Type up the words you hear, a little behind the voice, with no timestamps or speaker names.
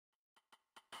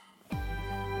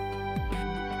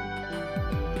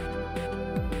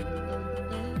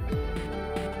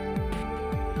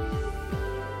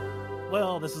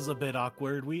this is a bit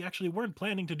awkward. We actually weren't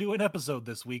planning to do an episode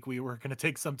this week. We were going to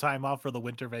take some time off for the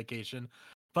winter vacation.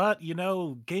 But,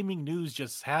 gaming news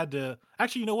just had to...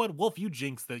 Actually, you know what? Wolf, you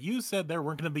jinxed it. You said there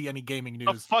weren't going to be any gaming The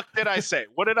news. fuck did I say?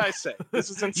 What did I say?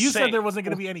 This is insane. You said there wasn't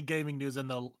going to be any gaming news in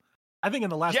the... I think in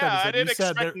the last episode, I didn't you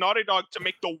said expect Naughty Dog to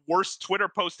make the worst Twitter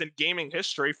post in gaming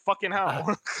history. Fucking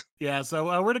hell. Yeah,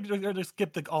 so we're going to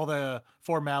skip all the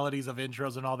formalities of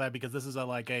intros and all that because this is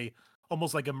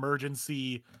almost like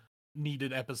emergency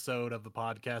needed episode of the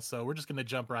podcast. So we're just going to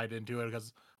jump right into it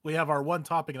because we have our one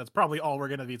topic and that's probably all we're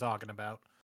going to be talking about.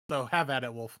 So have at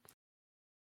it, Wolf.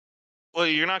 Well,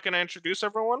 you're not going to introduce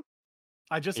everyone?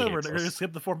 I just said we're going to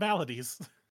skip the formalities.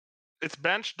 It's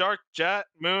Bench, Dark, Jet,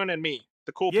 Moon, and me.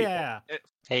 The cool people. Yeah.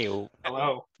 Hey.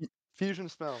 Hello. Fusion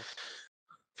smells.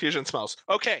 Fusion smells.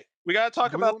 Okay, we got to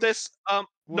talk about this.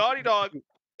 Naughty Dog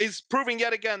is proving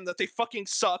yet again that they fucking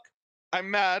suck. I'm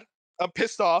mad. I'm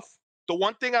pissed off. The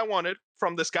one thing I wanted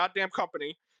from this goddamn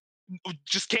company,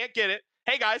 just can't get it.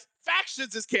 Hey guys,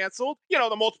 Factions is canceled. You know,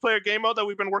 the multiplayer game mode that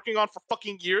we've been working on for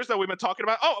fucking years that we've been talking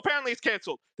about. Oh, apparently it's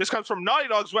canceled. This comes from Naughty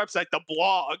Dog's website, The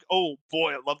Blog. Oh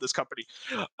boy, I love this company.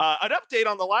 An update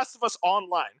on The Last of Us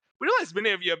Online. We realize many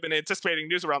of you have been anticipating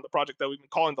news around the project that we've been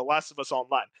calling The Last of Us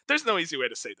Online. There's no easy way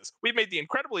to say this. We've made the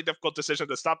incredibly difficult decision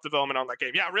to stop development on that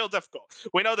game. Yeah, real difficult.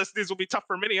 We know this will be tough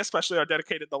for many, especially our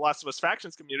dedicated The Last of Us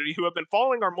Factions community who have been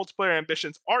following our multiplayer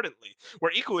ambitions ardently. We're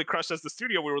equally crushed as the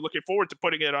studio. We were looking forward to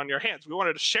putting it on your hands. We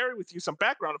wanted to share with you some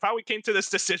background of how we came to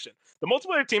this decision. The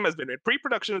multiplayer team has been in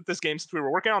pre-production of this game since we were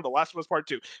working on The Last of Us Part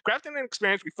 2, crafting an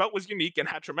experience we felt was unique and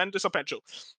had tremendous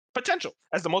potential.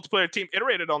 As the multiplayer team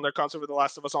iterated on their concept of The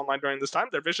Last of Us Online during this time,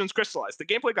 their visions crystallized. The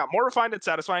gameplay got more refined and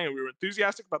satisfying, and we were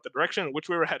enthusiastic about the direction in which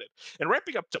we were headed. In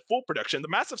ramping up to full production, the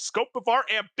massive scope of our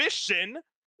ambition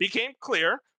became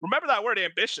clear. Remember that word,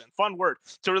 ambition, fun word.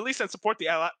 To release and support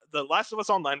the Last of Us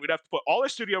Online, we'd have to put all our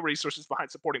studio resources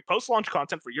behind supporting post-launch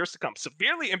content for years to come,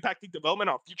 severely impacting development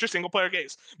on future single-player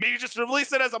games. Maybe just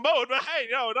release it as a mode, but hey,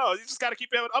 no, you just got to keep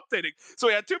it updating. So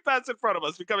we had two paths in front of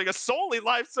us, becoming a solely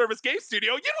live service game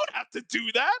studio. You don't have to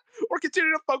do that. Or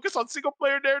continue to focus on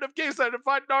single-player narrative games that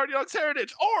define Naughty Dog's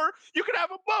heritage. Or you can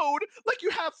have a mode like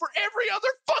you have for every other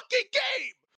fucking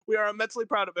game. We are immensely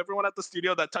proud of everyone at the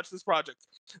studio that touched this project.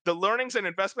 The learnings and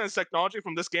investments in technology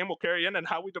from this game will carry in and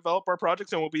how we develop our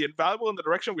projects and will be invaluable in the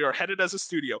direction we are headed as a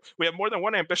studio. We have more than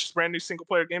one ambitious brand new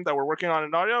single-player game that we're working on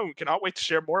in audio, and we cannot wait to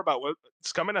share more about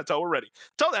what's coming until we're ready.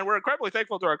 Until then, we're incredibly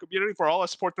thankful to our community for all our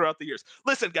support throughout the years.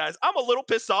 Listen, guys, I'm a little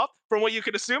pissed off from what you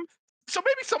could assume, so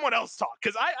maybe someone else talk,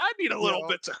 because I need a little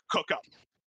bit to cook up.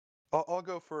 I'll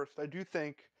go first. I do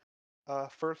think...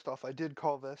 first off, I did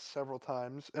call this several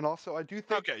times, and also I do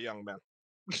think... Okay, young man.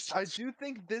 I do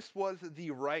think this was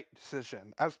the right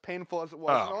decision, as painful as it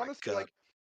was. And honestly,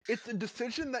 it's a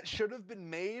decision that should have been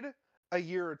made a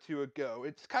year or two ago.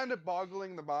 It's kind of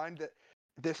boggling the mind that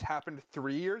this happened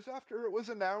 3 years after it was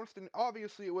announced, and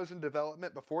obviously it was in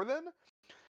development before then.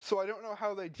 So I don't know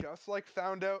how they just,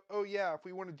 found out, oh yeah, if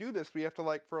we want to do this, we have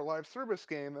to, for a live service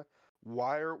game,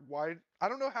 why... I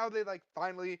don't know how they,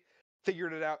 finally...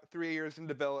 figured it out 3 years in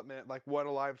development, what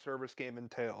a live service game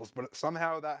entails, but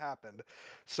somehow that happened.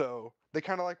 So they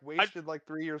kind of wasted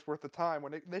 3 years worth of time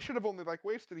when they should have only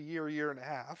wasted a year and a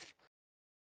half.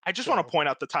 I just want to point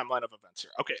out the timeline of events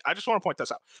here. Okay, I just want to point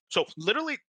this out. So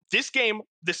literally, this game,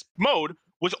 this mode,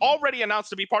 was already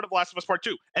announced to be part of Last of Us Part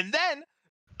 2. And then,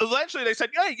 eventually they said,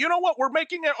 hey, you know what? We're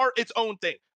making it its own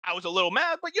thing. I was a little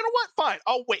mad, but you know what? Fine,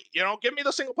 I'll wait. Give me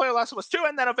the single-player Last of Us 2,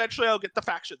 and then eventually I'll get the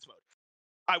Factions mode.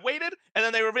 I waited, and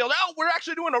then they revealed, oh, we're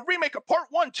actually doing a remake of Part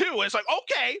 1, too. And it's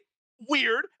okay,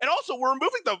 weird. And also, we're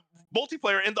removing the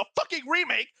multiplayer in the fucking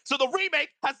remake, so the remake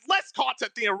has less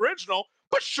content than the original.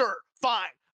 But sure,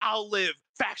 fine, I'll live.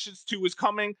 Factions 2 is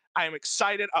coming. I am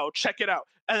excited. I'll check it out.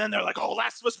 And then they're like, oh,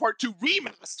 Last of Us Part 2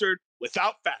 remastered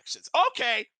without Factions.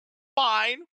 Okay,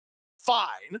 fine.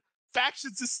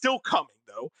 Factions is still coming,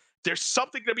 though. There's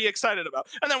something to be excited about.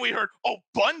 And then we heard, oh,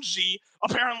 Bungie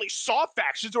apparently saw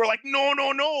Factions. We're like, no,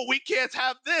 we can't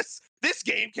have this. This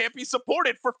game can't be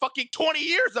supported for fucking 20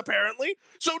 years, apparently.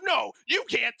 So no, you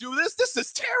can't do this. This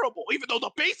is terrible. Even though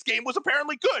the base game was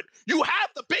apparently good. You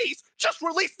have the base. Just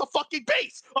release the fucking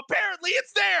base. Apparently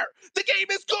it's there. The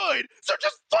game is good. So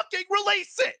just fucking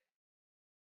release it.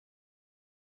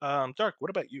 Dark, what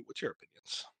about you? What's your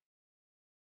opinions?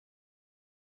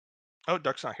 Oh,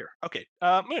 Dark's not here. Okay.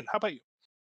 Moon, how about you?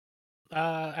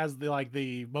 As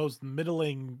the most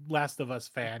middling Last of Us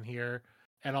fan here,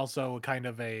 and also kind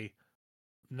of a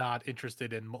not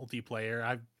interested in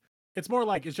multiplayer, it's more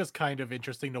it's just kind of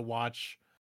interesting to watch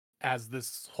as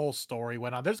this whole story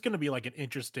went on. There's going to be an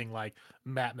interesting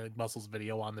Matt McMuscle's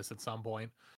video on this at some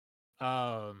point.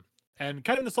 And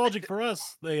kind of nostalgic for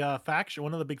us, the faction,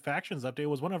 one of the big factions update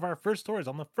was one of our first stories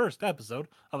on the first episode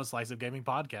of a Slice of Gaming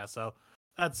podcast. So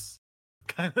that's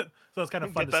it's kind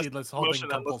of fun to see this whole thing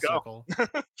come full circle.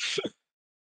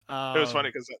 It was funny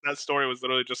because that story was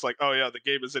literally just like, oh yeah, the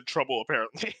game is in trouble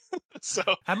apparently. So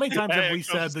how many times have we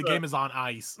said the game is on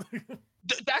ice?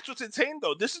 That's what's insane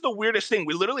though. This is the weirdest thing.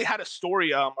 We literally had a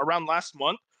story around last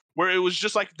month where it was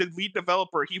just like the lead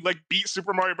developer, he like beat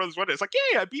Super Mario Brothers Wonder. It's like,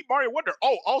 yeah, I beat Mario Wonder.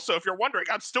 Oh, also, if you're wondering,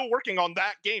 I'm still working on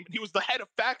that game. And he was the head of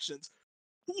factions.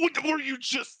 Were you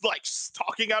just like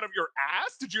talking out of your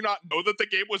ass? Did you not know that the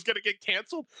game was going to get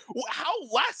canceled? How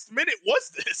last minute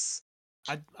was this?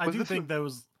 I do think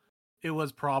it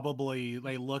was probably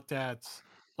they looked at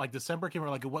like December came out,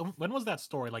 like when was that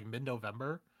story? Like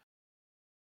mid-November?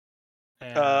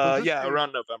 Yeah,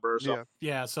 around November or so.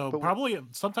 Yeah, so probably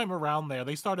sometime around there,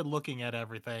 they started looking at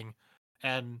everything.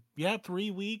 And yeah,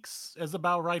 3 weeks is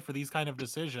about right for these kind of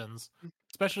decisions,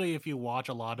 especially if you watch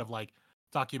a lot of like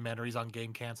documentaries on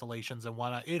game cancellations and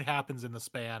whatnot. It happens in the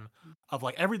span of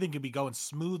like everything can be going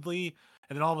smoothly,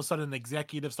 and then all of a sudden, the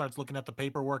executive starts looking at the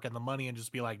paperwork and the money and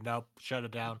just be like, nope, shut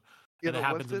it down. And it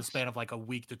happens in the span of like a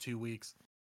week to 2 weeks.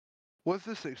 Was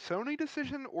this a Sony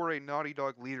decision or a Naughty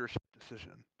Dog leadership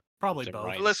decision? Probably both.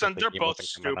 Right. Listen, they're both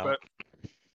stupid.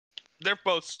 They're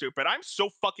both stupid. I'm so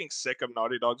fucking sick of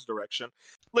Naughty Dog's direction.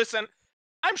 Listen,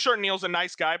 I'm sure Neil's a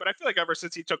nice guy, but I feel like ever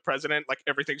since he took president, like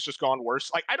everything's just gone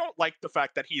worse. Like I don't like the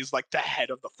fact that he's like the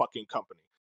head of the fucking company.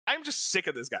 I'm just sick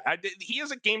of this guy. He is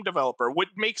a game developer. What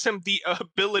makes him the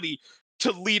ability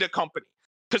to lead a company?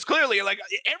 Because clearly, like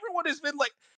everyone has been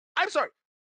like, I'm sorry,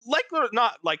 like or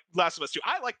not, like Last of Us 2.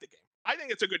 I like the game. I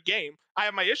think it's a good game. I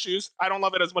have my issues. I don't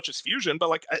love it as much as Fusion, but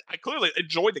like I clearly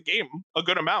enjoy the game a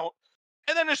good amount.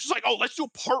 And then it's just like, oh, let's do a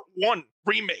part 1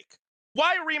 remake.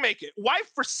 Why remake it? Why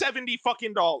for $70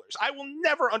 fucking dollars? I will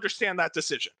never understand that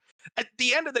decision. At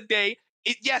the end of the day,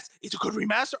 yes, it's a good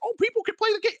remaster. Oh, people can play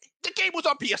the game. The game was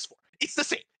on PS4. It's the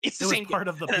same. It's the same. It was part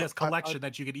of the PS collection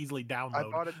that you could easily download.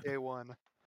 I bought it day one.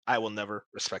 I will never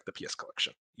respect the PS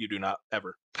collection. You do not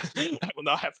ever. I will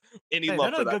not have any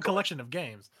love for that. A good collection of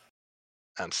games.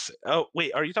 Oh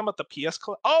wait, are you talking about the PS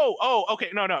collection? Oh, okay,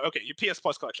 no, okay, your PS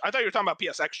Plus collection. I thought you were talking about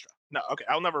PS Extra. No, okay,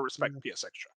 I'll never respect PS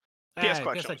Extra. PS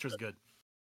collection. PS Extra is good.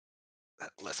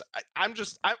 Listen,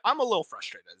 I'm a little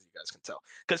frustrated, as you guys can tell,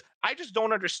 because I just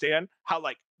don't understand how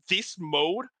like this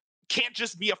mode can't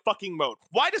just be a fucking mode.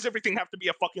 Why does everything have to be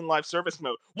a fucking live service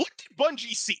mode? What did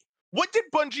Bungie see? What did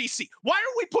Bungie see? Why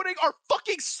are we putting our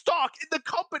fucking stock in the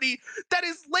company that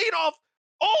has laid off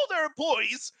all their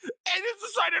employees and it's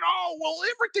decided, oh, well,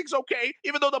 everything's okay,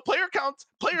 even though the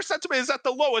player sentiment is at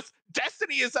the lowest.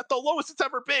 Destiny is at the lowest it's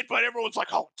ever been, but everyone's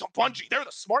like, oh, it's Bungie. They're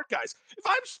the smart guys. If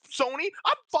I'm Sony,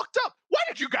 I'm fucked up. Why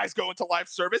did you guys go into live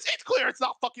service? It's clear it's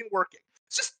not fucking working.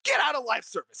 Just get out of live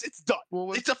service. It's done.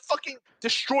 Well, it's a fucking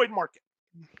destroyed market.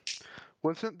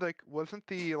 Wasn't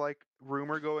the like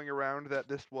rumor going around that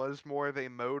this was more of a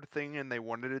mode thing and they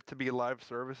wanted it to be live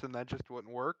service and that just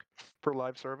wouldn't work for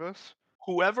live service?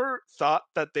 Whoever thought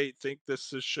that they think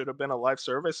this should have been a live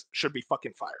service should be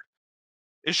fucking fired.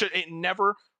 It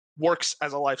never works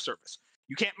as a live service.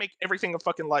 You can't make everything a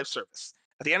fucking live service.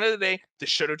 At the end of the day, this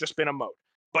should have just been a mode.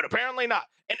 But apparently not.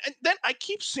 And then I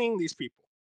keep seeing these people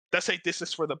that say this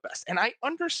is for the best. And I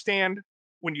understand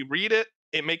when you read it,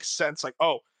 it makes sense. Like,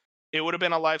 oh, it would have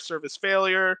been a live service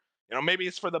failure. You know, maybe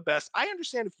it's for the best. I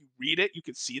understand if you read it, you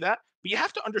can see that. But you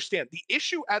have to understand the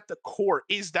issue at the core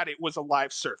is that it was a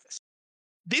live service.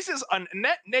 This is a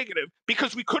net negative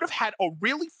because we could have had a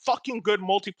really fucking good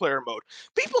multiplayer mode.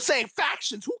 People saying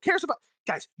factions, who cares about...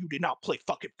 Guys, you did not play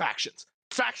fucking factions.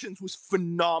 Factions was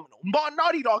phenomenal.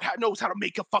 Naughty Dog knows how to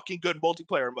make a fucking good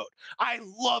multiplayer mode. I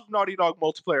love Naughty Dog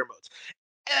multiplayer modes.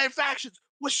 And Factions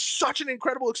was such an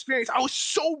incredible experience. I was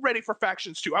so ready for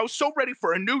Factions 2. I was so ready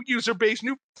for a new user base,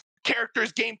 new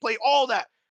characters, gameplay, all that.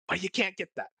 But you can't get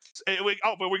that.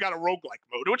 But we got a roguelike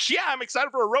mode, which, yeah, I'm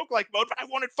excited for a roguelike mode, but I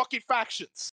wanted fucking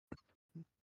Factions.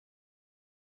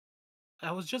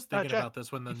 I was just thinking about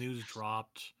this when the news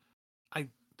dropped.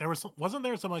 Wasn't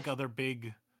there some like other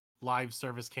big live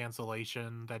service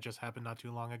cancellation that just happened not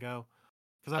too long ago?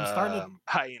 Because I'm starting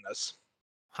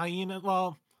Hyena.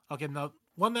 Well, okay, no,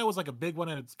 one that was like a big one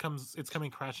and it's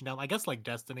coming crashing down. I guess like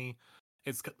Destiny,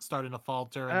 it's starting to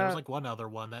falter, and there's like one other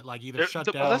one that like either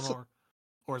shut down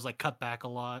or is like cut back a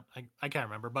lot. I can't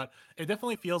remember, but it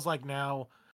definitely feels like now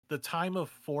the time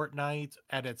of Fortnite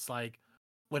at its like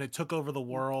when it took over the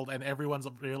world and everyone's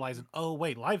realizing, oh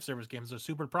wait, live service games are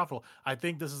super profitable. I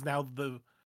think this is now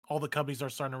all the companies are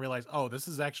starting to realize, oh, this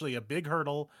is actually a big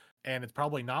hurdle and it's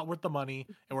probably not worth the money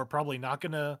and we're probably not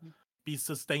going to be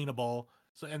sustainable.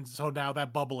 So now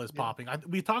that bubble is popping.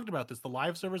 We talked about this. The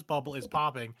live service bubble is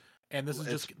popping, and this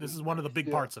is one of the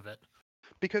big parts of it.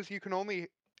 Because you can only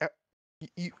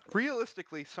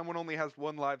realistically, someone only has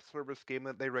one live service game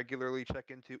that they regularly check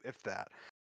into, if that.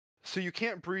 So you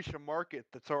can't breach a market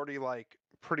that's already like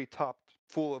pretty top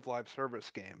full of live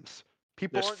service games.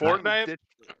 There's Fortnite.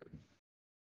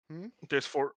 There's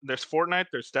Fortnite.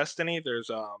 There's Destiny. There's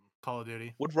Call of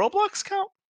Duty. Would Roblox count?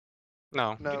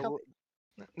 No.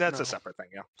 That's a separate thing.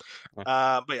 Yeah.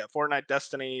 But yeah, Fortnite,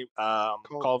 Destiny,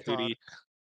 Call of Duty.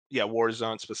 Yeah,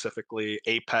 Warzone specifically,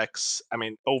 Apex. I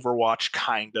mean, Overwatch,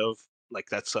 kind of like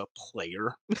that's a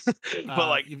player, but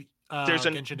like there's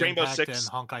a Rainbow Six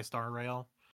and Honkai Star Rail.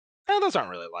 Those aren't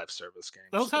really live service games.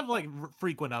 Those have like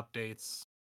frequent updates.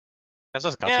 That's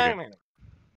just gacha.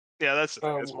 Yeah, that's the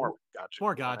thing. It's more gacha.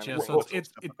 More gacha, so it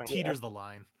teeters the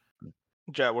line.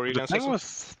 Jet, were you going to say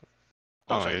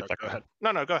something? Go ahead.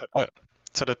 No, go ahead.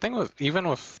 So the thing with even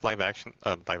with live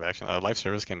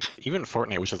service games, even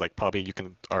Fortnite, which is like probably you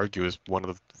can argue is one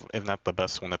of the, if not the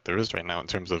best one that there is right now in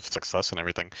terms of success and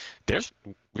everything.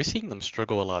 We're seeing them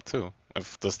struggle a lot too,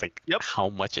 of just like how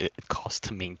much it costs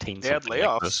to maintain. They had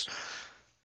layoffs.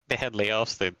 They had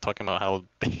layoffs. They're talking about how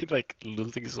they like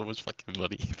losing so much fucking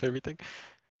money for everything.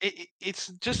 It's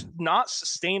just not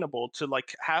sustainable to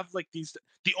like have like these.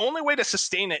 The only way to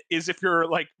sustain it is if you're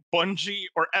like Bungie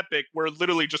or Epic, where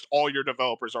literally just all your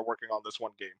developers are working on this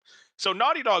one game. So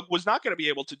Naughty Dog was not going to be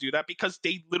able to do that because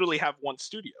they literally have one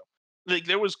studio. Like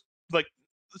there was like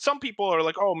some people are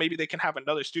like, oh, maybe they can have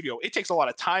another studio. It takes a lot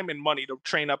of time and money to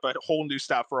train up a whole new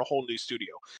staff for a whole new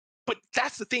studio. But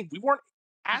that's the thing. We weren't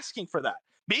asking for that.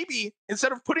 Maybe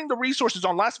instead of putting the resources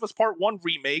on Last of Us Part 1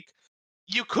 remake,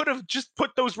 you could have just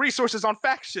put those resources on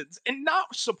Factions and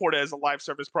not support it as a live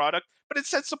service product, but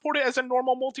instead support it as a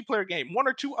normal multiplayer game. 1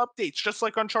 or 2 updates, just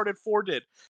like Uncharted 4 did.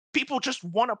 People just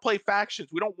want to play Factions.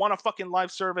 We don't want a fucking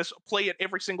live service, play it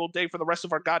every single day for the rest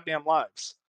of our goddamn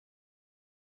lives.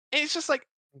 And it's just like,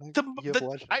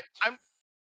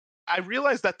 I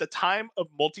realize that the time of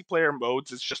multiplayer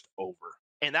modes is just over.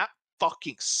 And that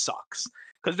fucking sucks.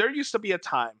 Because there used to be a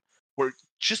time where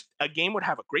just a game would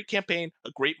have a great campaign,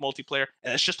 a great multiplayer,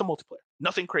 and it's just a multiplayer.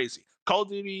 Nothing crazy. Call of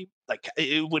Duty, like,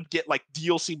 it would get, like,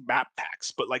 DLC map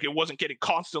packs, but, like, it wasn't getting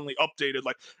constantly updated,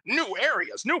 like, new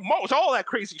areas, new modes, all that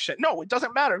crazy shit. No, it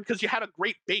doesn't matter because you had a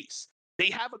great base. They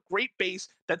have a great base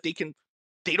that they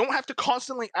don't have to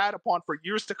constantly add upon for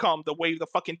years to come the way the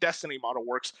fucking Destiny model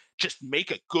works. Just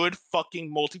make a good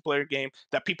fucking multiplayer game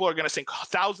that people are going to sink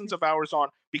thousands of hours on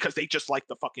because they just like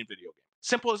the fucking video game.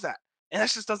 Simple as that. And that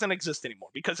just doesn't exist anymore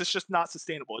because it's just not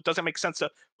sustainable. It doesn't make sense to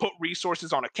put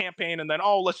resources on a campaign and then,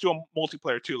 oh, let's do a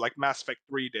multiplayer too, like Mass Effect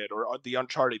 3 did or the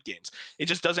Uncharted games. It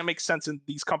just doesn't make sense in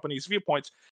these companies'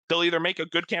 viewpoints. They'll either make a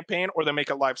good campaign or they'll make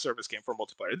a live service game for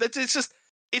multiplayer.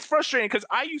 It's frustrating because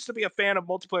I used to be a fan of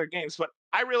multiplayer games, but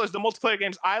I realized the multiplayer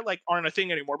games I like aren't a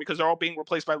thing anymore because they're all being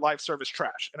replaced by live service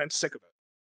trash, and I'm sick of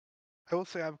it. I will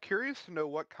say I'm curious to know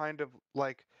what kind of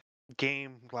like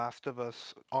game Last of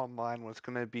Us Online was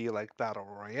going to be, like Battle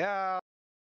Royale,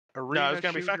 arena. No, it was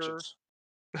going to be Factions.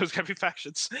 It was going to be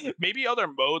Factions. Maybe other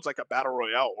modes like a Battle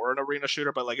Royale or an arena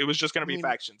shooter, but like it was just going to be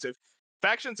Factions. If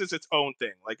Factions is its own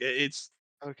thing, like it's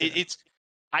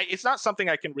not something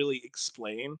I can really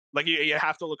explain. Like you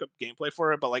have to look up gameplay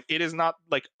for it, but like it is not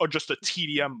like just a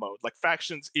TDM mode. Like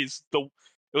Factions is it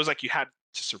was like you had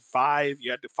to survive,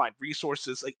 you had to find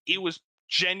resources. Like it was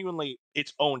genuinely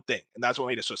its own thing, and that's what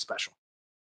made it so special.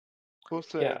 We'll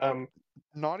say,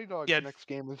 Naughty Dog's next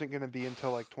game isn't going to be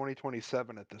until like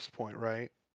 2027 at this point, right?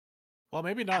 Well,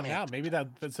 maybe not now. Maybe that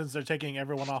since they're taking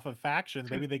everyone off of Factions,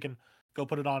 maybe they can go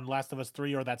put it on Last of Us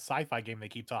 3 or that sci-fi game they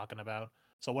keep talking about.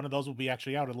 So one of those will be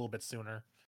actually out a little bit sooner.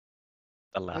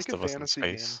 The Last of Us in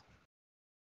space.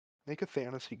 Make a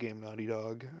fantasy game, Naughty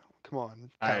Dog. Come on.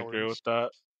 I agree with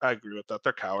that.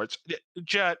 They're cowards.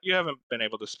 Jet, you haven't been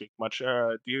able to speak much.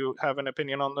 Do you have an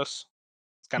opinion on this?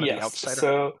 It's kind of the outsider.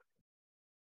 So,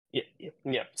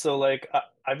 yeah. So, like,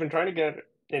 I've been trying to get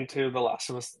into The Last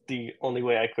of Us the only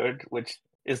way I could, which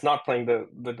is not playing the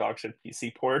dogshit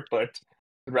PC port, but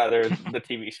rather the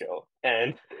TV show.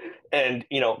 And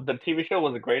you know, the TV show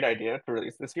was a great idea to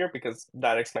release this year because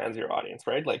that expands your audience,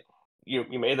 right? Like, you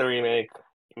made the remake,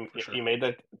 you made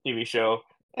the TV show,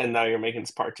 and now you're making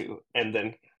this part 2, and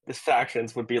then this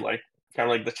Factions would be like kind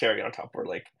of like the cherry on top. We're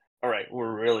like, all right,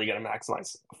 we're really gonna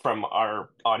maximize from our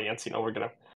audience. You know, we're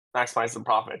gonna maximize the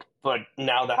profit. But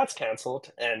now that's canceled,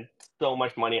 and so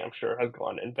much money, I'm sure, has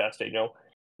gone invested. You know,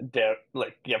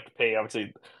 like you have to pay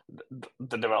obviously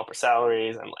the developer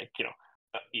salaries, and like you know,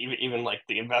 even like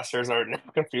the investors are now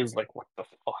confused. Like, what the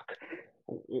fuck?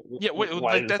 Yeah, wait,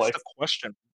 like that's the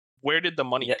question. where did the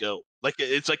money go? Like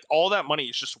it's like all that money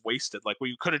is just wasted. Like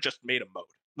we could have just made a mode.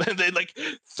 They like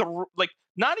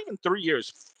not even 3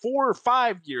 years, 4 or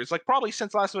 5 years, like probably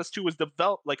since Last of Us 2 was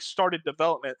started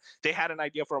development, they had an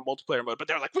idea for a multiplayer mode, but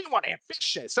they're like, we want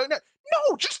ambitious. So no,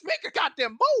 just make a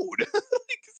goddamn mode.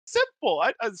 Like, simple.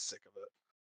 I'm sick of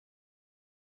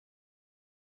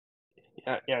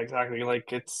it. Yeah, exactly.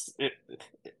 Like it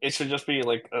should just be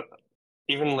like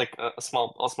even like a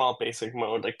small basic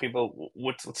mode. Like people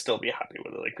would still be happy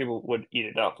with it. Like people would eat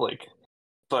it up. Like,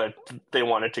 but they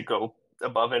wanted to go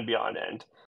above and beyond.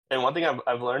 And one thing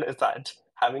I've learned is that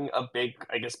having a big,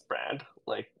 I guess, brand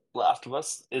like Last of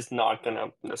Us is not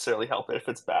gonna necessarily help it if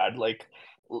it's bad. Like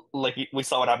we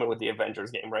saw what happened with the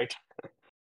Avengers game, right?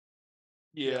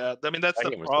 Yeah, I mean that's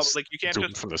the problem. Like you can't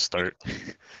just from the start.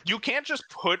 You can't just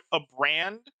put a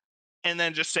brand and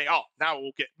then just say, "Oh, now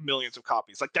we'll get millions of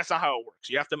copies." Like that's not how it works.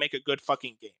 You have to make a good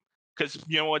fucking game. Because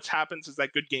you know what happens is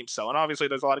that good games sell, and obviously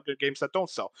there's a lot of good games that don't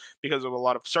sell because of a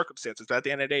lot of circumstances. But at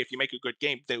the end of the day, if you make a good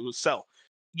game, they will sell.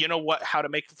 You know what? How to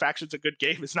make Factions a good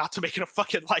game is not to make it a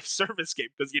fucking live service game,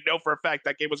 because you know for a fact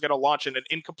that game was going to launch in an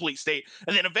incomplete state,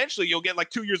 and then eventually you'll get like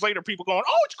 2 years later people going,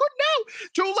 "Oh, it's good now.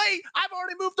 Too late. I've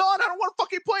already moved on. I don't want to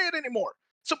fucking play it anymore."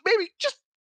 So maybe just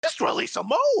release a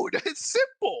mode. It's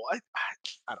simple. I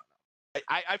don't know.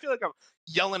 I feel like I'm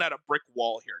yelling at a brick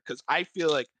wall here because I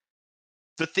feel like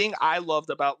the thing I loved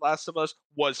about Last of Us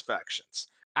was Factions.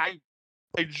 I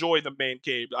enjoy the main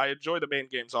game. I enjoy the main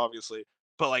games, obviously,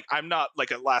 but like I'm not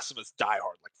like a Last of Us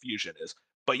diehard like Fusion is.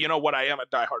 But you know what I am a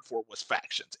diehard for was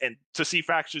Factions, and to see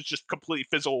Factions just completely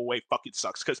fizzle away fucking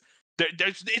sucks because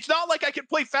it's not like I can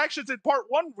play Factions in Part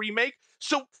 1 remake,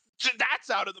 so that's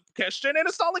out of the question, and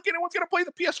it's not like anyone's gonna play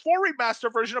the PS4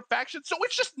 remaster version of Factions, so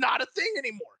it's just not a thing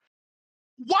anymore.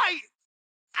 Why?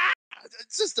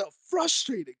 It's just a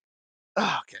frustrating.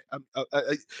 Okay,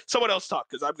 someone else talk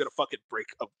because I'm gonna fucking break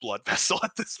a blood vessel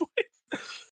at this point.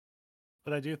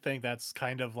 But I do think that's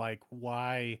kind of like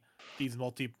why these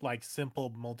simple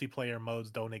multiplayer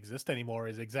modes don't exist anymore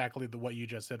is exactly what you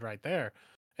just said right there.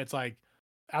 It's like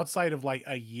outside of like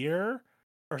a year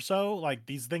or so, like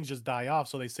these things just die off.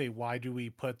 So they say, why do we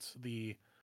put the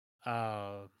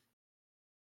time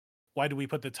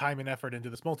and effort into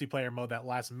this multiplayer mode that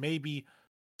lasts maybe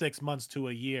 6 months to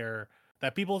a year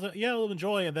that people will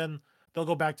enjoy, and then they'll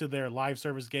go back to their live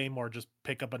service game or just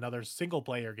pick up another single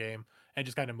player game and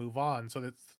just kind of move on. So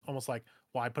it's almost like,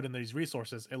 why put in these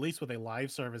resources? At least with a live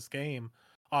service game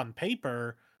on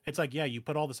paper, it's like, yeah, you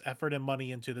put all this effort and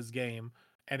money into this game,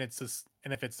 and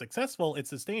if it's successful, it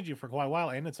sustains you for quite a while,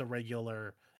 and it's a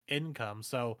regular income.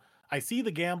 So I see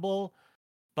the gamble,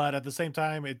 but at the same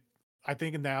time, I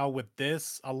think now with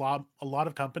this, a lot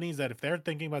of companies that if they're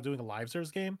thinking about doing a live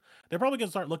service game, they're probably gonna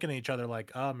start looking at each other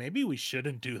like, maybe we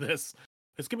shouldn't do this.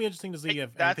 It's gonna be interesting to see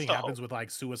if anything happens with like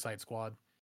Suicide Squad.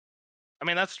 I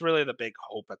mean, that's really the big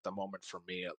hope at the moment for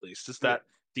me, at least, is that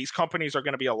these companies are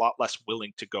going to be a lot less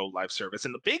willing to go live service.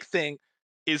 And the big thing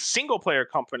is single player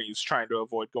companies trying to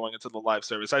avoid going into the live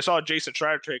service. I saw a Jason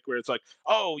Schreier take where it's like,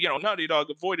 oh, Naughty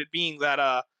Dog avoided being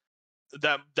that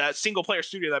single player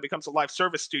studio that becomes a live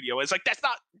service studio. It's like, that's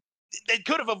not, they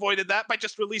could have avoided that by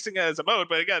just releasing it as a mode.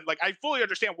 But again, like I fully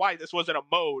understand why this wasn't a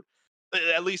mode,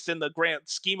 at least in the grand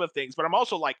scheme of things. But I'm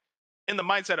also like in the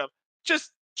mindset of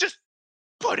just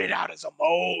put it out as a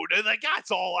mode. And like,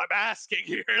 that's all I'm asking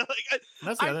here. Like,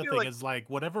 that's the other thing like is like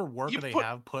whatever work they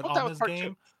have put on this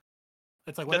game.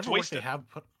 It's like whatever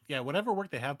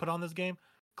work they have put on this game,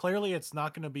 clearly it's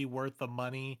not going to be worth the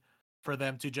money for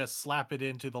them to just slap it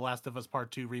into The Last of Us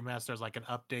Part 2 remaster as like an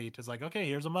update. It's like, okay,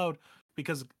 here's a mode,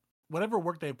 because whatever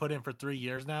work they put in for 3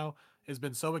 years now has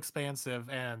been so expansive,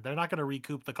 and they're not going to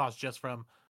recoup the cost just from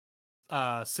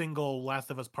single Last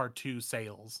of Us Part 2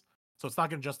 sales. So it's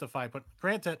not going to justify, but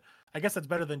granted, I guess it's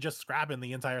better than just scrapping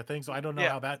the entire thing. So I don't know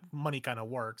how that money kind of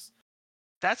works.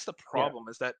 That's the problem,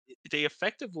 is that they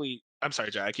effectively, I'm sorry,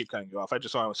 Jay, I keep cutting you off. I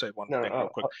just want to say one thing real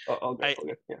quick. I'll go.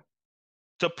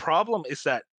 The problem is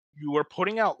that you are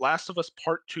putting out Last of Us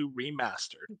Part 2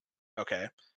 remastered, okay?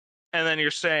 And then you're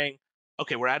saying,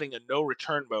 okay, we're adding a no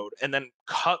return mode and then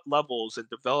cut levels and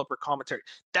developer commentary.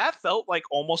 That felt like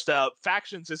almost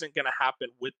Factions isn't going to happen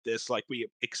with this like we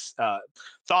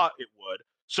thought it would.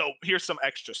 So here's some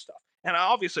extra stuff. And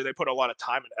obviously they put a lot of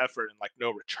time and effort and like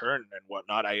no return and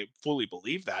whatnot. I fully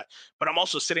believe that. But I'm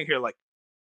also sitting here like,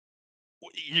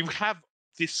 you have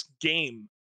this game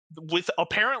with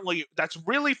apparently that's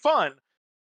really fun,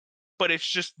 but it's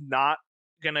just not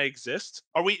gonna exist.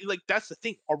 Are we like, that's the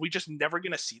thing, are we just never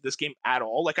gonna see this game at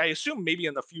all? Like I assume maybe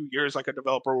in a few years like a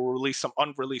developer will release some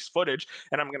unreleased footage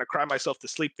and I'm gonna cry myself to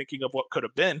sleep thinking of what could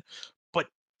have been, but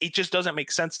it just doesn't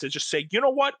make sense to just say, you know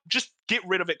what, just get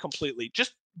rid of it completely.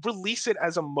 Just release it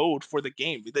as a mode for the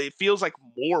game. It feels like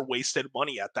more wasted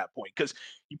money at that point because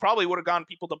you probably would have gotten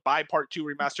people to buy Part 2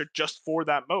 Remastered just for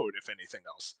that mode, if anything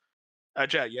else.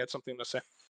 Jet, you had something to say?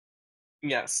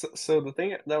 Yeah, so the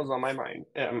thing that was on my mind,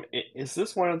 is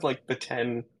this one of like the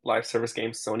 10 live service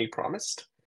games Sony promised?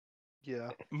 Yeah.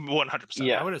 100%.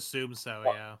 Yeah. I would assume so,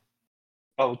 yeah.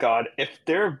 Oh god, if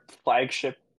their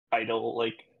flagship title,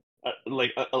 like a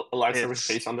live service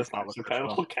based on this master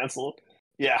title, canceled,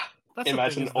 yeah. That's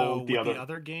Imagine the thing is, though, all the with other the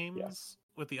other games.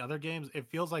 With the other games, it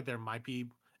feels like there might be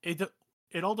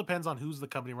it all depends on who's the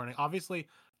company running. Obviously,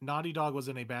 Naughty Dog was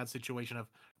in a bad situation of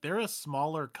they're a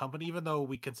smaller company, even though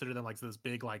we consider them like this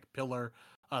big like pillar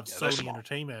of Sony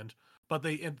Entertainment. But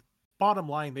bottom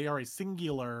line, they are a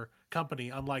singular company,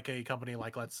 unlike a company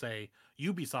like, let's say,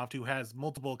 Ubisoft, who has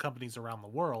multiple companies around the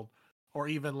world, or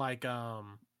even like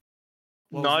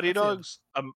Naughty Dog's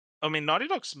Naughty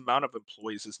Dog's amount of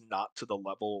employees is not to the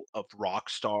level of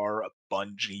Rockstar, of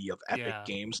Bungie, of Epic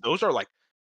Games. Those are like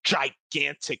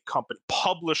gigantic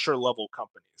publisher level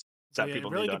companies. So it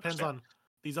really depends on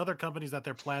these other companies that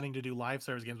they're planning to do live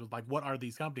service games with. Like, what are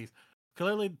these companies?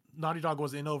 Clearly, Naughty Dog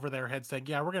was in over their head saying,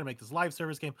 yeah, we're going to make this live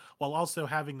service game, while also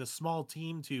having the small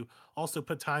team to also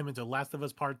put time into Last of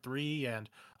Us Part 3 and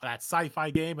that sci-fi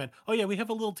game. And, oh yeah, we have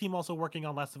a little team also working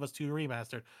on Last of Us 2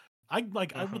 Remastered. I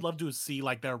would love to see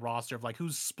like their roster of like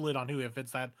who's split on who, if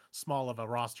it's that small of a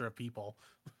roster of people.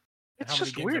 It's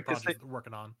just weird because they're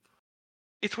working on.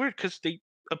 It's weird because they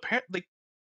apparently,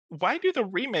 why do the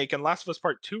remake and Last of Us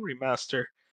Part 2 Remaster,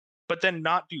 but then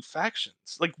not do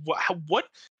factions? Like, what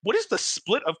is the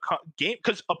split of game?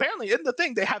 Because apparently in the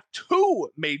thing they have 2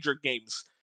 major games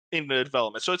in the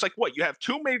development. So it's like, what, you have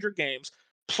 2 major games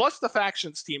plus the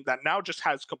factions team that now just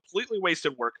has completely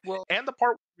wasted work, and the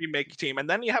Part 1 remake team, and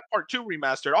then you have Part 2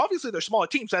 Remastered. Obviously they're smaller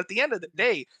teams, but at the end of the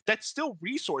day, that's still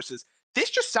resources. This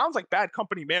just sounds like bad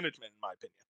company management, in my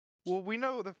opinion. Well, we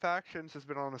know the factions has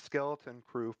been on a skeleton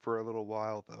crew for a little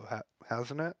while, though,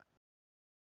 hasn't it?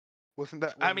 Wasn't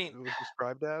that what it was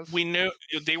described as? We knew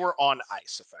they were on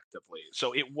ice, effectively.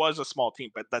 So it was a small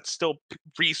team, but that's still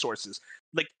resources.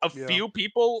 Like, a few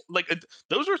people, like,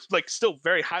 those were, like, still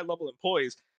very high-level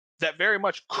employees that very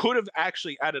much could have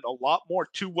actually added a lot more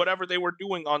to whatever they were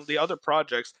doing on the other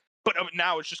projects, but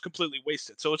now it's just completely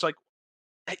wasted. So it's like,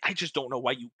 I just don't know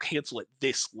why you cancel it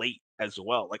this late as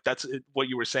well. Like, that's what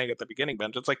you were saying at the beginning,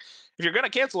 Ben. It's like, if you're going to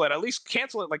cancel it, at least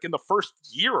cancel it, like, in the first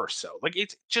year or so. Like,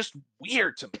 it's just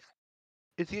weird to me.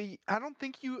 I don't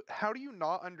think how do you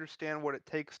not understand what it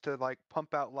takes to like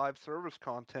pump out live service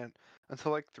content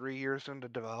until like 3 years into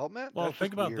development? Well,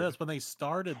 think about this. When they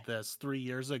started this 3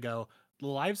 years ago, the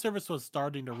live service was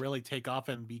starting to really take off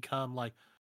and become like,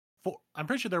 I'm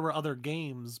pretty sure there were other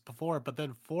games before, but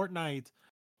then Fortnite,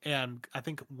 and I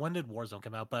think, when did Warzone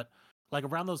come out? But like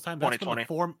around those times,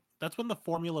 that's when the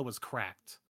formula was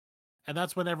cracked. And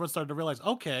that's when everyone started to realize,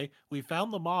 okay, we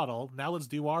found the model, now let's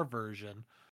do our version.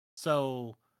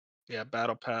 So yeah,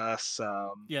 Battle Pass,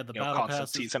 the Battle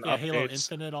Pass, season updates. Halo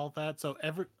Infinite, all that. So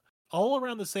all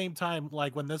around the same time,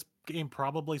 like when this game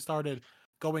probably started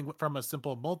going from a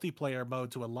simple multiplayer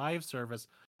mode to a live service,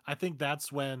 I think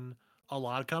that's when a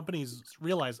lot of companies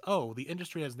realize, oh, the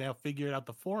industry has now figured out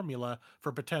the formula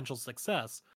for potential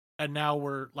success. And now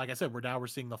we're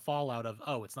seeing the fallout of,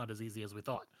 oh, it's not as easy as we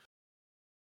thought.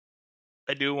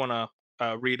 I do want to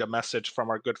read a message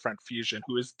from our good friend Fusion,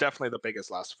 who is definitely the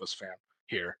biggest Last of Us fan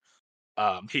here.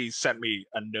 He sent me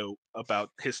a note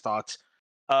about his thoughts.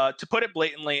 To put it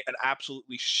blatantly, an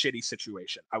absolutely shitty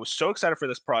situation. I was so excited for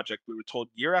this project. We were told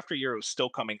year after year it was still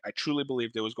coming. I truly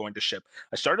believed it was going to ship.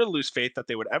 I started to lose faith that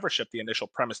they would ever ship the initial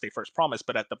premise they first promised,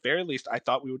 but at the very least, I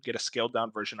thought we would get a scaled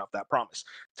down version of that promise.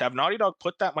 To have Naughty Dog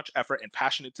put that much effort and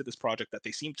passion into this project that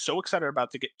they seemed so excited about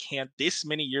to get canned this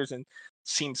many years in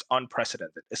seems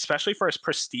unprecedented, especially for a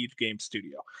prestige game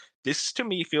studio. This to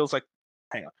me feels like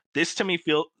This to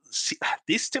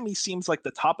me seems like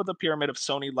the top of the pyramid of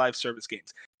Sony live service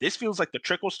games. This feels like the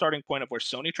trickle starting point of where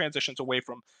Sony transitions away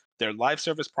from their live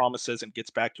service promises and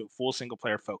gets back to a full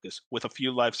single-player focus, with a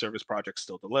few live service projects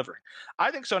still delivering.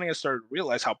 I think Sony has started to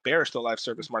realize how bearish the live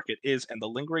service market is and the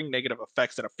lingering negative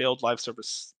effects that a failed live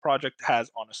service project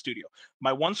has on a studio.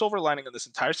 My one silver lining in this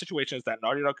entire situation is that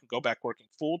Naughty Dog can go back working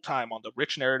full-time on the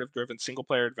rich narrative-driven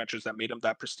single-player adventures that made them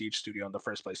that prestige studio in the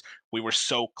first place. We were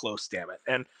so close, damn it.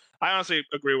 And I honestly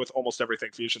agree with almost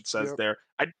everything Fusion says there.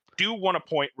 I do want to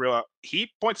point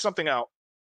he points something out.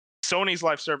 Sony's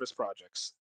live service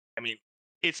projects. I mean,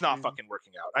 it's not fucking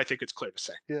working out. I think it's clear to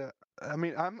say. Yeah. I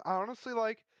mean, I'm honestly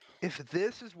like, if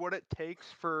this is what it takes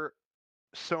for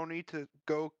Sony to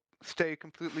go stay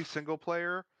completely single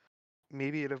player,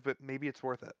 maybe it's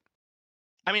worth it.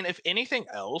 I mean, if anything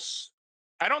else,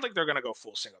 I don't think they're gonna go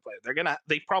full single player.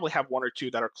 They probably have one or two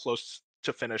that are close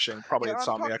to finishing. Probably Yeah, I'm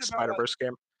talking Insomniac about, Spider-Verse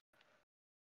game.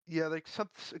 Yeah, like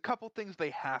a couple things they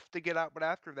have to get out, but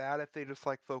after that, if they just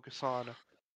like focus on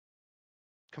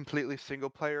completely single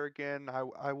player again,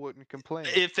 I wouldn't complain.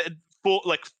 If it full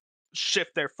like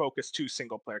shift their focus to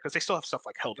single player, because they still have stuff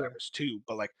like Helldivers too,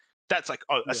 but like that's like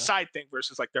a side thing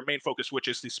versus like their main focus, which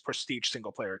is these prestige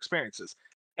single player experiences.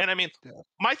 And I mean,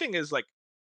 my thing is like,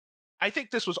 I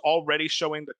think this was already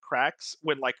showing the cracks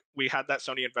when like we had that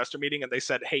Sony investor meeting and they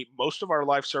said, hey, most of our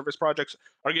live service projects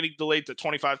are getting delayed to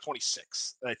 25,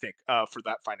 26, I think, for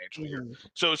that financial year.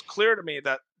 So it's clear to me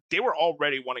that they were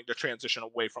already wanting to transition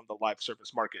away from the live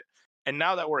service market. And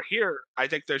now that we're here, I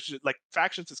think there's like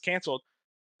Factions is canceled.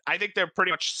 I think they're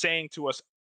pretty much saying to us,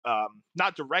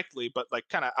 not directly, but like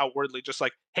kind of outwardly, just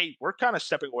like, hey, we're kind of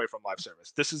stepping away from live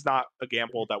service. This is not a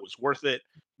gamble that was worth it.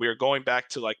 We are going back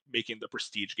to like making the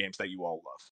prestige games that you all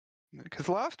love. Because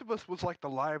Last of Us was like the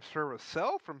live service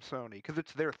sell from Sony because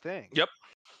it's their thing. Yep.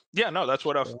 Yeah, no, that's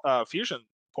what Fusion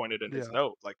pointed in his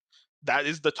note. Like that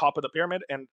is the top of the pyramid,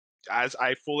 and as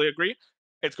I fully agree,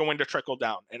 it's going to trickle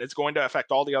down, and it's going to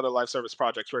affect all the other live service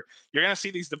projects. Where you're going to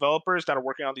see these developers that are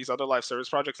working on these other live service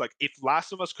projects. Like if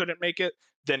Last of Us couldn't make it,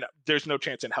 then there's no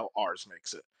chance in hell ours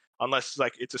makes it, unless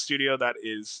like it's a studio that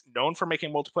is known for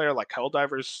making multiplayer, like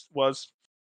Helldivers was,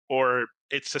 or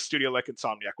it's a studio like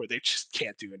Insomniac where they just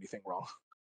can't do anything wrong.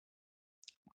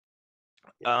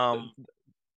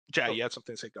 Jay, you had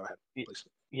something to say? Go ahead, please.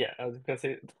 Yeah, I was gonna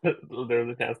say there's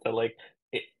a chance that like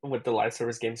with the live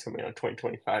service games coming out in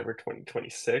 2025 or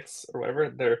 2026 or whatever,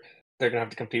 they're gonna have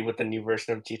to compete with the new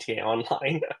version of GTA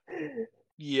Online.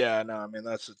 Yeah, no, I mean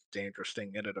that's a dangerous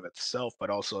thing in and of itself, but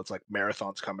also it's like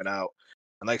Marathon's coming out,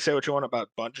 and like say what you want about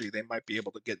Bungie, they might be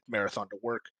able to get Marathon to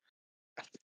work.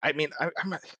 I mean,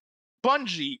 I'm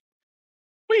Bungie.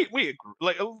 We agree.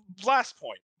 Like last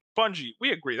point, Bungie.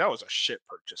 We agree that was a shit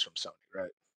purchase from Sony, right?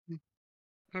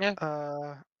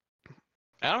 Yeah.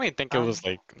 I don't even think it was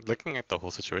like looking at the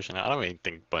whole situation. I don't even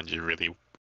think Bungie really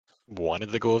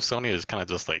wanted to go with Sony. It's kind of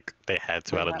just like they had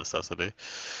to out of necessity.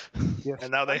 Yes,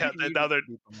 and now they're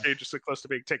dangerously close to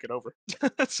being taken over.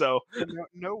 So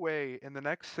no way in the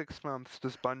next 6 months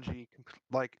does Bungie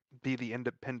like be the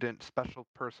independent special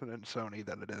person in Sony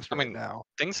that it is right now.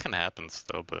 Things can happen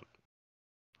still, but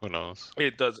who knows?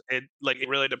 It does. It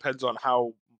really depends on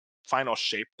how Final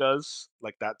Shape does,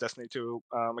 like that Destiny 2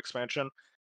 expansion.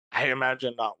 I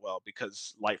imagine not well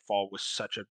because Lightfall was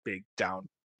such a big down.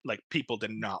 Like people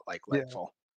did not like Lightfall.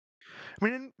 I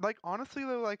mean, like honestly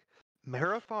though, like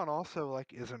Marathon also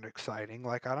like isn't exciting.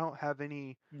 Like I don't have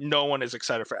any. No one is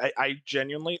excited for. I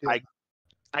genuinely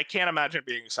I can't imagine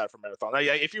being excited for Marathon.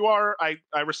 If you are,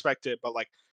 I respect it, but like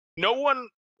no one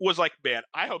was like, man,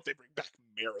 I hope they bring back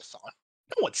Marathon.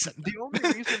 No one said that. The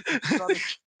only reason people got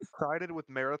excited with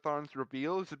Marathon's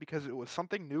reveal is because it was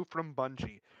something new from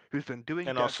Bungie, who's been doing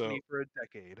Destiny for a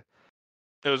decade.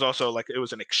 It was also like it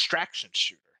was an extraction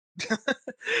shooter.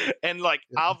 And like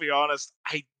I'll be honest,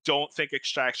 I don't think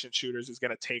extraction shooters is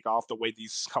going to take off the way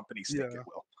these companies think it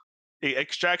will. The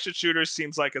extraction shooters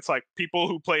seems like it's like people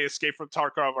who play Escape from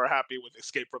Tarkov are happy with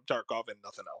Escape from Tarkov and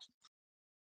nothing else.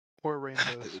 Or Rainbow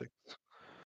Six.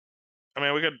 I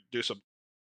mean, we could do some.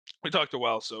 We talked a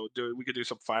while, so we could do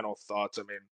some final thoughts. I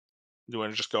mean, do you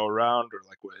want to just go around, or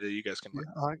like what you guys can?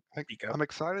 I'm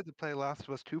excited to play Last of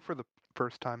Us 2 for the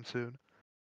first time soon.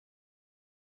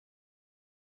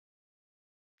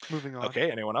 Moving on.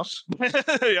 Okay, anyone else?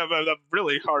 Yeah, a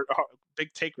really hard,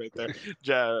 big take right there.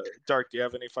 Dark, do you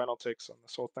have any final takes on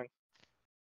this whole thing?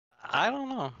 I don't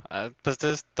know. But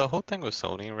the whole thing with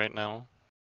Sony right now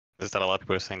is that a lot of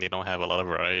people are saying they don't have a lot of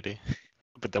variety.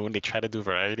 But then when they try to do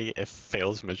variety, it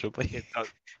fails miserably. Yeah,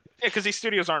 because these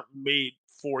studios aren't made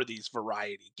for these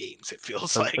variety games. It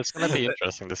feels like it's gonna be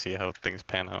interesting to see how things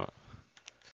pan out.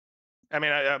 I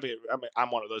mean,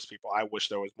 I'm one of those people. I wish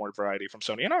there was more variety from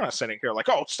Sony, and I'm not sitting here like,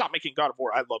 oh, stop making God of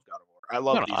War. I love God of War. I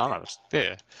love these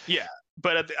games. Yeah,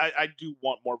 but I do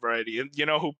want more variety. And you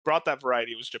know who brought that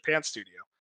variety? It was Japan Studio.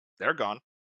 They're gone.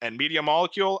 And Media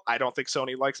Molecule, I don't think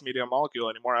Sony likes Media Molecule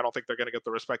anymore. I don't think they're going to get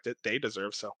the respect that they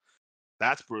deserve. So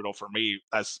that's brutal for me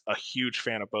as a huge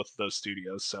fan of both of those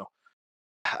studios. So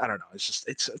I don't know. It's just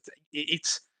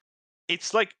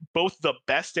it's like both the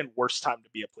best and worst time to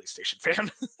be a PlayStation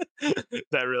fan.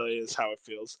 That really is how it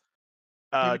feels.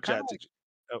 Jad, go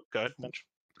ahead, Mitch.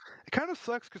 It kind of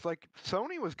sucks because like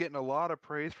Sony was getting a lot of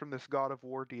praise from this God of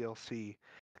War DLC.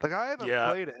 Like I haven't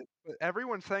played it, but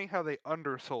everyone's saying how they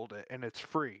undersold it and it's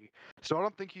free. So I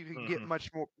don't think you can get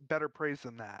much more better praise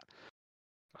than that.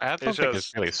 I don't It's think it's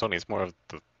just really Sony. It's more of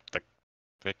the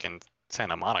freaking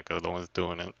Santa Monica, the ones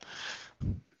doing it.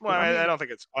 well, I I mean, don't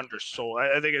think it's undersold.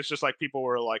 I think it's just like people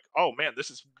were like, "Oh man, this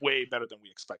is way better than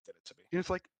we expected it to be." it's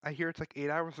like I hear it's like 8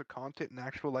 hours of content and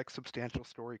actual like substantial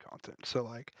story content. So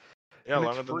like, Yeah, and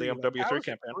it's longer than the free. Like, how MW3 is it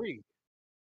campaign. free?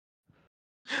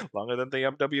 Longer than the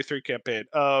MW3 campaign.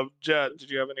 Jet, did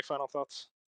you have any final thoughts?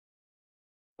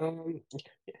 Um,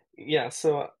 yeah,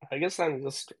 so I guess I'm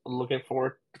just looking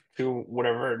forward to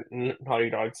whatever Naughty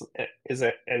Dog's is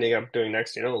ending up doing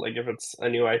next. Like if it's a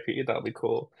new IP, that'll be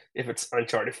cool. If it's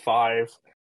Uncharted 5,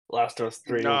 Last of Us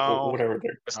 3, No, whatever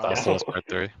they're. It's no. Last of Us Part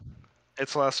 3.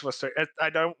 It's Last of Us 3.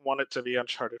 I don't want it to be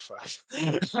Uncharted 5.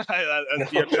 As No.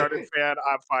 the Uncharted fan,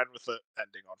 I'm fine with the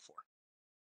ending on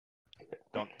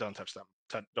 4. Don't touch them.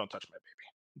 Don't touch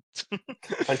my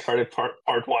baby. Uncharted Part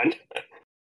 1.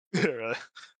 Really?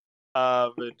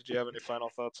 Did you have any final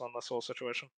thoughts on this whole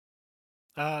situation?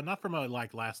 Not from a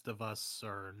like Last of Us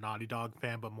or Naughty Dog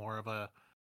fan, but more of a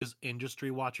just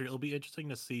industry watcher. It'll be interesting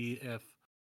to see if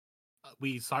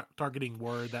we start targeting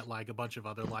word that like a bunch of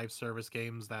other live service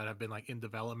games that have been like in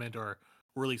development or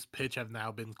release pitch have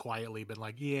now been quietly been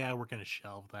like, yeah, we're gonna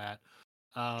shelve that.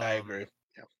 I agree.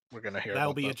 Yeah, we're gonna hear That'll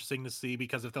about be that. interesting to see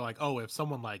because if they're like, oh, if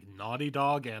someone like Naughty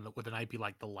Dog and with an IP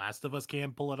like The Last of Us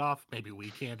can pull it off, maybe we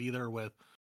can't either with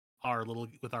our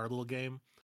little game.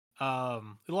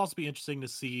 It'll also be interesting to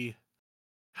see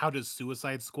how does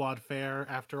Suicide Squad fare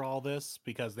after all this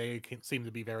because they seem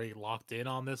to be very locked in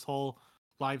on this whole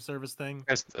live service thing.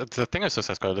 The thing with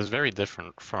Suicide Squad is very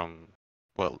different from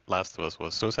what Last of Us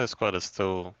was. Suicide Squad is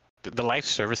still the live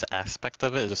service aspect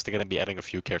of it is just going to be adding a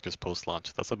few characters post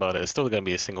launch. That's about it. It's still going to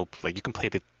be a single like you can play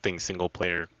the thing single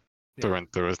player through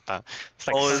and through. It's not. It's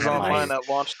like Always semi- online at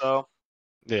launch though.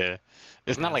 Yeah,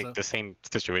 it's not Yeah, like so- the same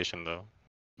situation though.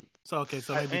 So okay,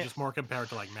 so I- maybe I- just more compared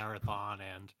to like Marathon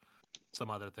and some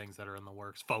other things that are in the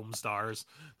works. Foam Stars.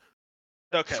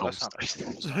 Okay, Foam let's not.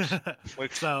 Stars.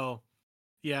 Like, So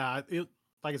yeah,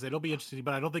 like I said, it'll be interesting,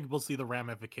 but I don't think we'll see the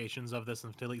ramifications of this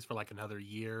until at least for like another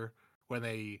year when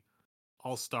they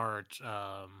all start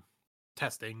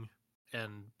testing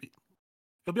and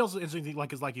it'll be also interesting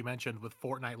like is like you mentioned with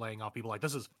Fortnite laying off people, like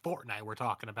this is Fortnite we're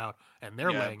talking about and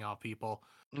they're Yeah. laying off people.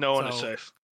 no one is So,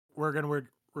 safe. we're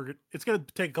it's gonna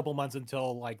take a couple months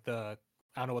until like I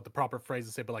don't know what the proper phrase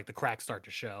to say, but like the cracks start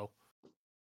to show.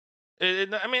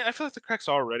 I mean, I feel like the cracks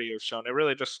already have shown. It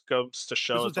really just goes to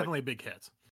show. This was It's like, definitely a big hit.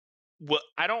 well,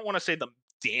 I don't want to say the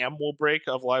dam will break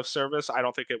of live service. I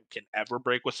don't think it can ever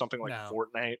break with something like No.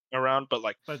 Fortnite around. But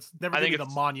like, But it's never I gonna think be the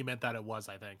it's- monument that it was,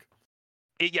 I think.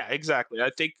 yeah, exactly. I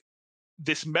think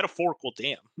this metaphorical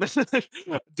dam,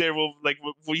 there will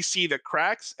we see the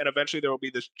cracks, and eventually there will be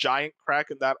this giant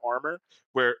crack in that armor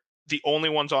where the only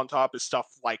ones on top is stuff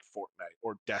like Fortnite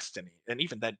or Destiny, and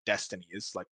even that Destiny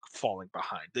is like falling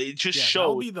behind. It just Yeah,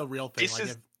 that'll shows be the real thing. this Like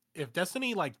is- if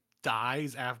Destiny like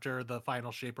dies after the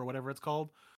final shape or whatever it's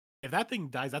called, if that thing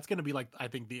dies, that's gonna be like I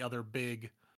think the other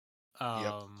big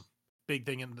big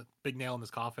thing in the big nail in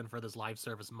this coffin for this live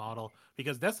service model.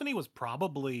 Because Destiny was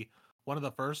probably one of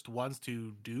the first ones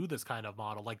to do this kind of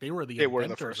model. Like they were the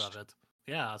inventors of it.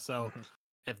 Yeah, so Mhm.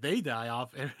 if they die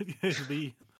off, it'll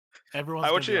be everyone's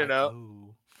I want gonna you be to like, know-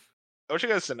 "Ooh." I want you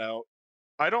guys to know,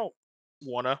 I don't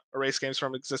want to erase games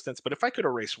from existence, but if I could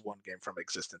erase one game from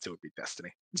existence, it would be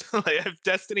Destiny. Like, if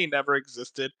Destiny never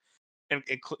existed, and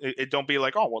it don't be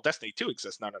like, oh well, Destiny 2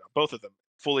 exists. No, both of them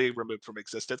fully removed from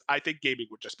existence. I think gaming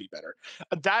would just be better.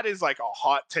 That is like a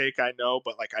hot take, I know,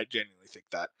 but like I genuinely think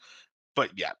that.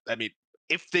 But yeah, I mean,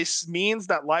 if this means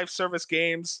that live service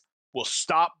games will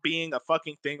stop being a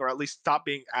fucking thing, or at least stop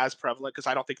being as prevalent, because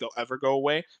I don't think they'll ever go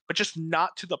away, but just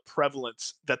not to the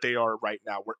prevalence that they are right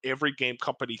now, where every game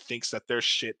company thinks that their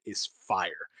shit is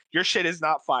fire. Your shit is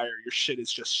not fire. Your shit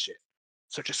is just shit.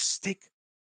 So just stick.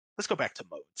 Let's go back to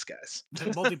modes, guys. The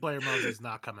multiplayer mode is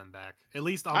not coming back. At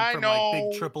least from like know.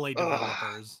 big AAA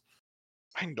developers.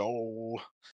 I know,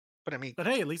 but I mean, But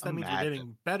hey, at least that means we're imagine.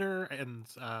 getting better and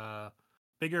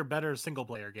bigger, better single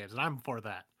player games, and I'm for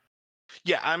that.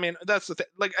 Yeah, I mean that's the thing.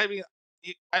 Like, I mean,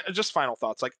 just final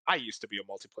thoughts. Like, I used to be a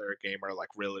multiplayer gamer, like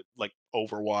really, like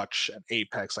Overwatch and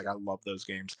Apex. Like, I love those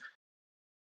games.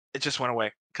 It just went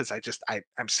away because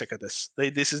I'm sick of this.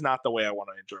 This is not the way I want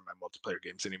to enjoy my multiplayer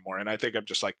games anymore. And I think I'm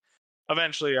just like,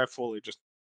 eventually, I fully just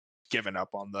given up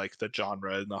on like the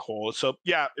genre and the whole. So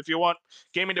yeah, if you want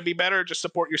gaming to be better, just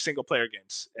support your single player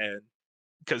games, and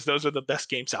because those are the best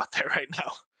games out there right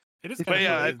now. It is If kind of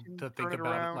yeah, funny anyone to can think turn it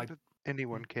about it. around, Like,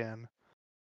 anyone can.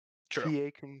 True.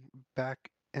 EA can back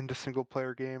into single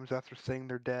player games after saying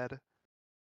they're dead.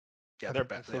 Yeah, I they're think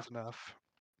bad. that says enough.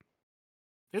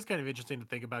 it's kind of interesting to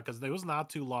think about because it was not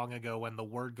too long ago when the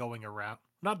word going around,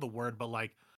 not the word, but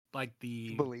like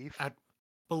the Belief.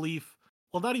 Belief.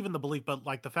 Well, not even the belief, but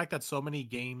like the fact that so many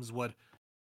games would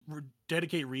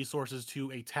dedicate resources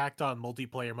to a tacked on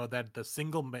multiplayer mode that the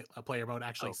single player mode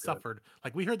actually suffered.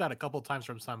 Like we heard that a couple times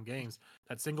from some games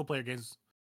that single player games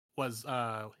was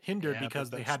hindered because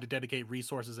they had to dedicate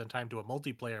resources and time to a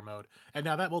multiplayer mode, and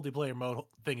now that multiplayer mode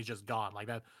thing is just gone. Like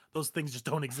that, those things just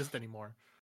don't exist anymore.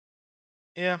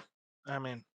 Yeah, I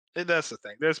mean that's the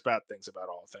thing. There's bad things about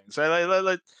all things.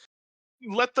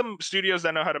 Let them studios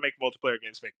that know how to make multiplayer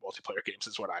games make multiplayer games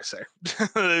is what I say.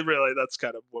 Really, that's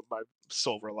kind of what my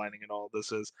silver lining in all of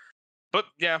this is. But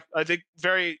yeah, I think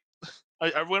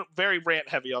I went very rant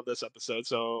heavy on this episode.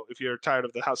 So if you're tired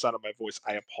of the sound of my voice,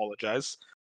 I apologize.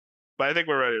 But I think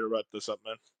we're ready to wrap this up,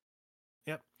 man.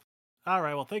 Yep. All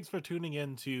right. Well, thanks for tuning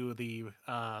in to the.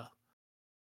 I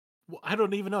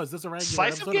don't even know. Is this a regular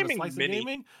Slice episode of Slice Mini. of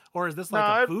Gaming, or is this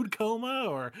like a food coma,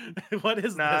 or what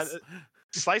is this?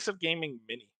 Slice of Gaming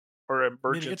Mini or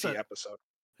emergency episode.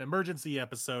 Emergency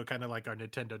episode, kind of like our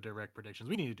Nintendo Direct predictions.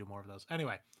 We need to do more of those.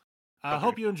 Anyway, I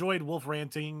hope you enjoyed Wolf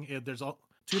ranting.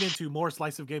 Tune into more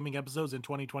Slice of Gaming episodes in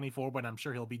 2024, but I'm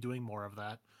sure he'll be doing more of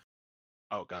that.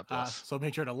 Oh, God bless. So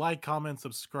make sure to like, comment,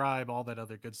 subscribe, all that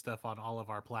other good stuff on all of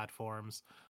our platforms,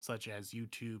 such as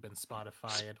YouTube and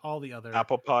Spotify and all the other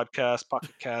Apple Podcasts,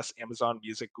 Pocket Casts, Amazon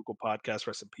Music, Google Podcasts,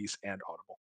 rest in peace, and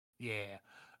Audible. Yeah.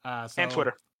 And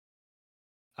Twitter.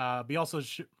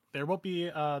 There won't be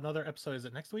another episode. Is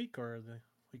it next week or the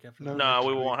week after? No,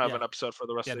 we won't have an episode for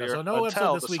the rest of the year. So no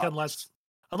episode this week unless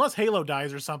Halo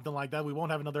dies or something like that. We won't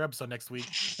have another episode next week.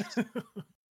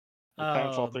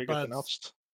 Titanfall 3 gets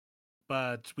announced.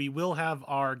 But we will have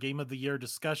our Game of the Year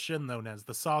discussion known as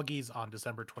the Soggies on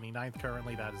December 29th.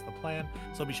 Currently, that is the plan.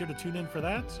 So be sure to tune in for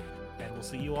that. And we'll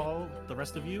see you all, the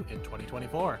rest of you, in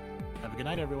 2024. Have a good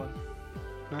night, everyone.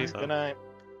 Good night.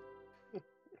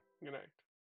 Good night.